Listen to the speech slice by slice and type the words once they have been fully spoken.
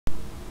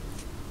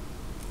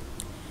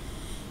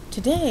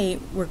Today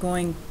we're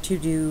going to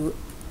do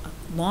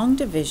long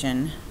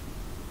division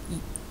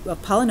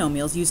of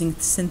polynomials using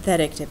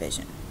synthetic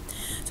division.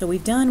 So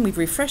we've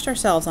refreshed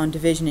ourselves on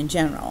division in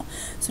general.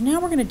 So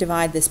now we're going to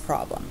divide this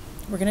problem.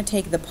 We're going to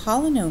take the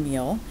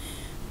polynomial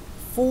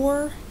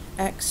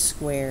 4x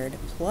squared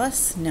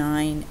plus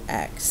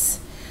 9x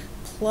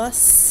plus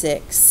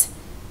 6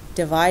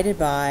 divided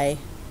by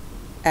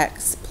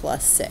x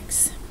plus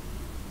 6.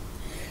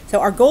 So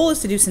our goal is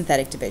to do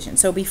synthetic division.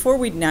 So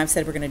now I've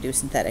said we're going to do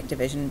synthetic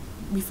division.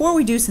 Before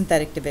we do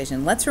synthetic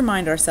division, let's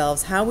remind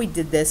ourselves how we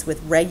did this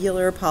with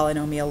regular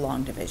polynomial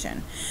long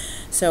division.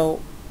 So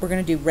we're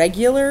going to do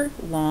regular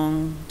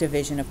long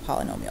division of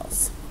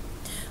polynomials.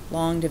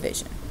 Long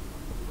division.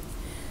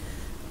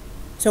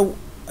 So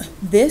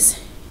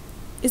this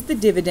is the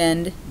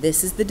dividend,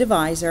 this is the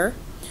divisor.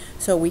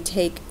 So we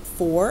take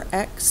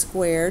 4x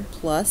squared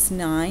plus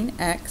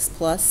 9x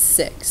plus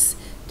 6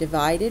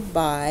 divided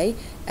by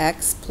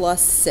x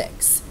plus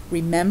 6.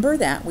 Remember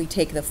that we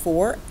take the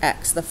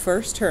 4x, the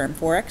first term,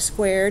 4x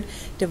squared,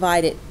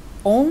 divide it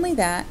only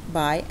that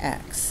by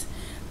x.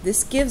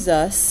 This gives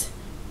us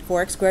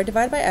 4x squared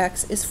divided by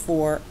x is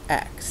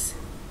 4x.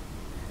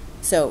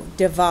 So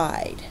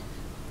divide.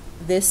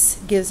 This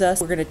gives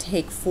us, we're going to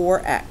take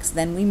 4x,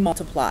 then we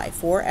multiply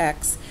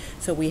 4x.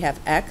 So we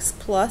have x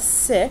plus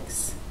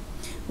 6.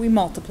 We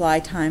multiply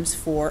times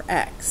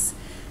 4x.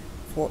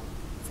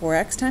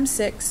 4x times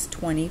 6,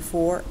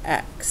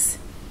 24x.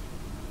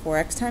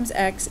 4x times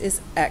x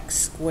is x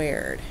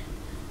squared.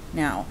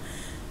 Now,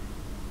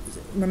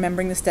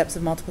 remembering the steps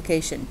of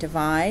multiplication,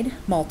 divide,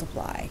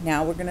 multiply.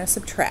 Now we're going to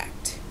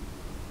subtract.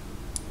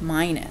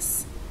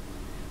 Minus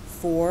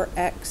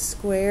 4x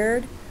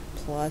squared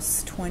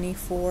plus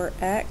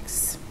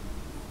 24x.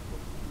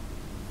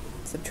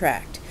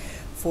 Subtract.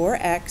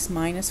 4x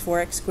minus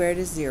 4x squared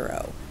is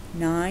 0.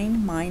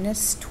 9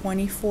 minus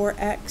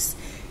 24x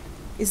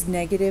is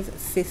negative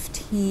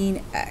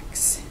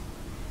 15x.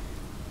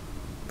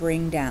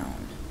 Bring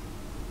down.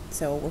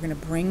 So we're going to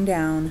bring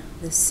down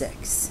the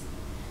 6.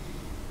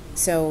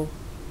 So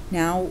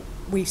now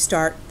we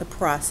start the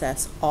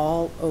process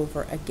all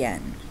over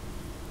again.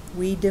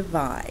 We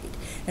divide.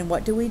 And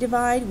what do we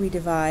divide? We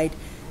divide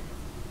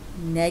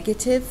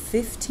negative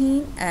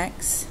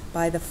 15x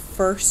by the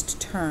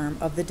first term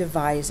of the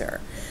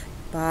divisor,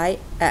 by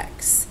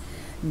x.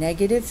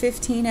 Negative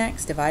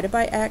 15x divided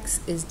by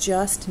x is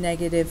just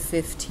negative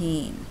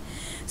 15.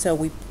 So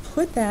we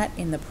put that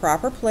in the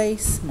proper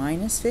place,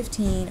 minus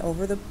 15,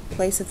 over the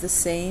place of the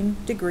same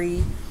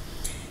degree,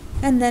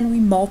 and then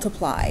we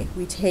multiply.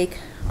 We take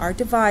our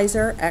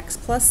divisor, x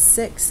plus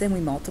 6, and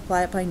we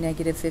multiply it by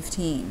negative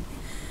 15.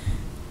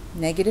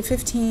 Negative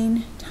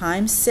 15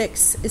 times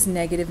 6 is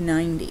negative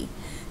 90.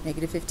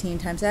 Negative 15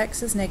 times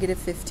x is negative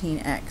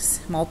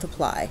 15x.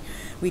 Multiply.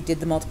 We did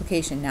the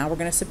multiplication. Now we're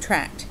going to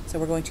subtract. So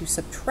we're going to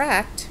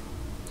subtract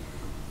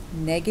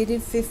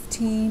negative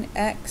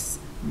 15x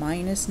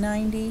minus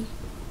 90. We're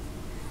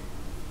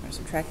going to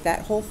subtract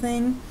that whole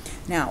thing.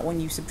 Now, when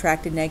you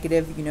subtract a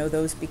negative, you know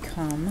those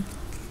become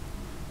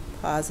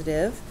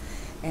positive,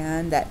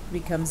 and that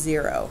becomes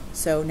 0.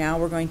 So now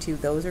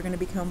those are going to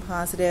become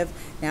positive.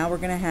 Now we're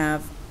going to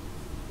have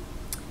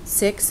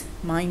 6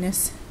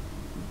 minus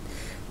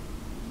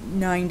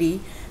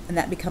 90, and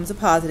that becomes a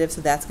positive,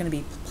 so that's going to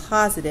be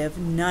positive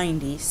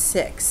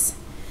 96.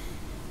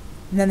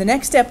 And then the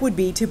next step would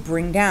be to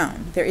bring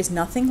down. There is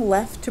nothing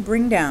left to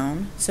bring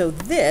down, so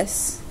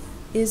this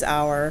is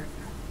our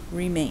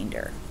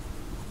remainder.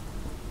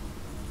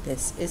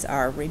 This is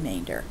our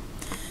remainder.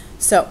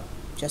 So,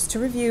 just to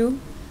review,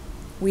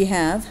 we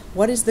have,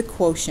 what is the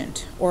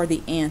quotient or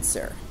the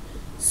answer?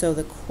 So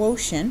the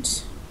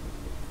quotient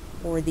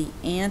or the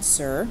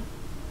answer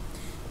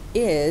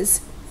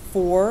is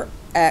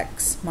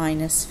 4x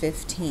minus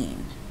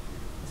 15.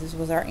 This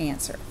was our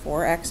answer,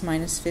 4x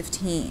minus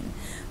 15.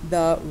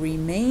 The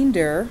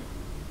remainder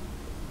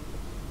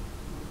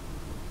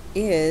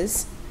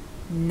is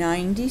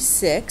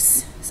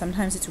 96.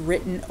 Sometimes it's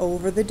written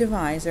over the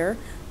divisor,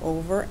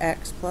 over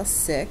x plus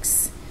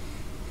 6.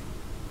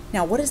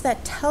 Now, what does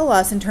that tell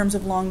us in terms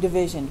of long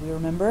division? Do you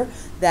remember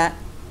that?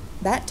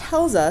 That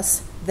tells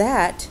us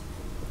that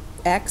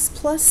x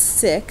plus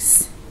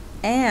 6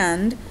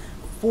 and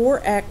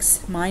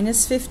 4x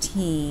minus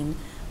 15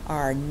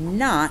 are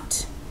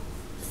not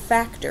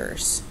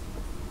factors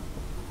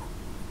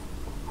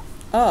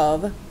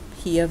of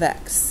p of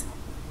x.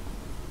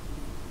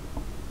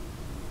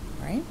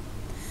 Right?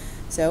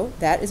 So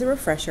that is a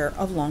refresher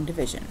of long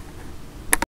division.